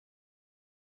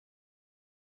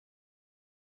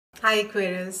Hi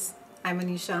Aquarius, I'm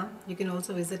Anisha. You can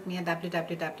also visit me at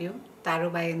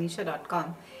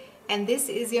www.tarotbyanisha.com, and this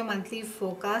is your monthly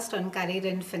forecast on career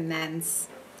and finance.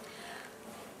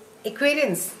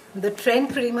 Aquarians, the trend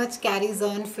pretty much carries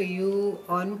on for you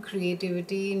on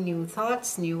creativity, new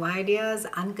thoughts, new ideas,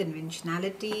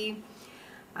 unconventionality,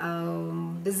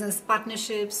 business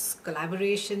partnerships,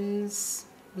 collaborations,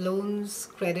 loans,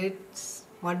 credits,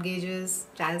 mortgages,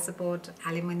 child support,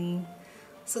 alimony.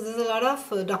 So there's a lot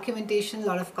of documentation, a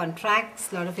lot of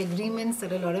contracts, a lot of agreements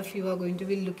that a lot of you are going to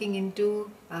be looking into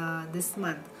this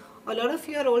month. A lot of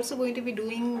you are also going to be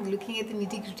looking at the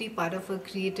nitty-gritty part of a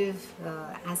creative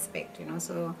aspect,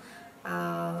 So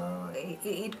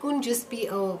it couldn't just be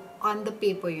on the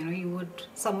paper,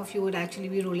 some of you would actually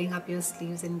be rolling up your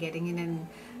sleeves and getting in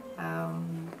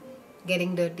and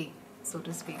getting dirty, so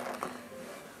to speak.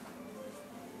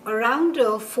 Around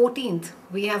 14th,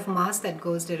 we have Mars that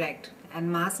goes direct, and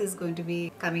Mars is going to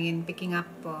be coming in, picking up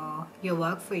your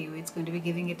work for you. It's going to be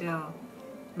giving it a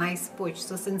nice push.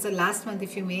 So since the last month,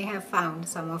 if you may have found,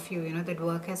 some of you, that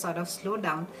work has sort of slowed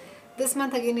down, this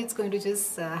month again it's going to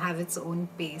just have its own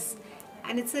pace.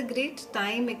 And it's a great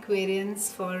time,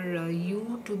 Aquarians, for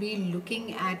you to be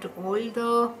looking at all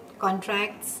the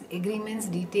contracts, agreements,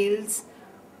 details,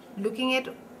 looking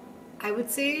at, I would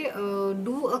say,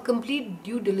 do a complete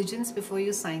due diligence before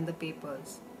you sign the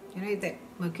papers. That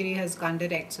Mercury has gone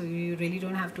direct, so you really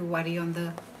don't have to worry on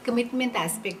the commitment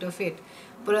aspect of it,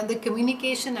 but on the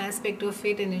communication aspect of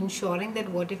it and ensuring that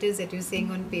what it is that you're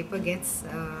saying on paper gets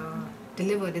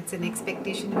delivered. It's an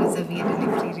expectation vis-a-vis a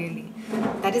delivery, really.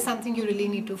 That is something you really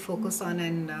need to focus on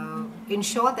and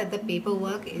ensure that the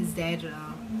paperwork is there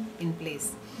in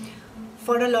place.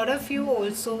 For a lot of you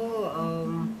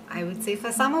also, I would say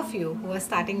for some of you who are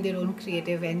starting their own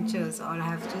creative ventures or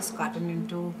have just gotten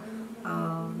into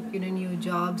new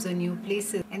jobs or new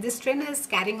places, and this trend is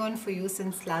carrying on for you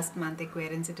since last month,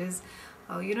 Aquarians. It is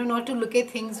not to look at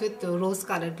things with rose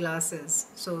colored glasses.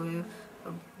 So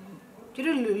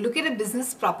look at a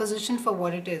business proposition for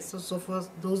what it is. So for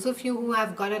those of you who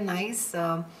have got a nice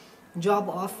job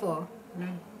offer,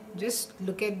 just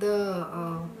look at the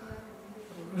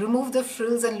remove the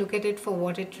frills and look at it for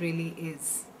what it really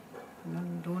is.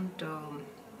 Don't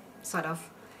sort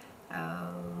of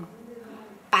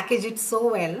package it so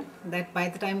well that by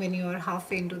the time when you are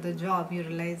halfway into the job, you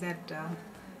realize that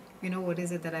what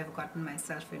is it that I've gotten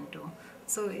myself into.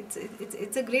 So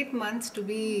it's a great month to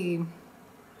be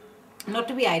not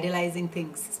to be idealizing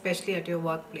things, especially at your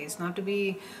workplace, not to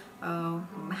be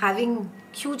having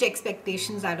huge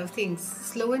expectations out of things.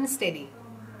 Slow and steady.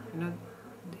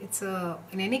 It's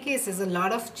in any case, there's a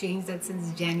lot of change that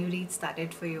since January it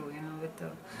started for you, with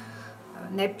the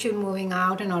Neptune moving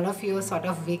out and all of you are sort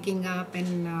of waking up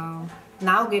and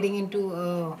now getting into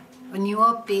a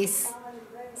newer pace,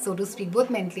 so to speak, both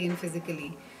mentally and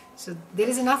physically. So there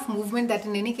is enough movement that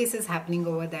in any case is happening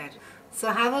over there.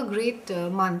 So have a great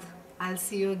month. I'll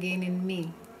see you again in May,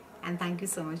 and thank you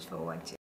so much for watching.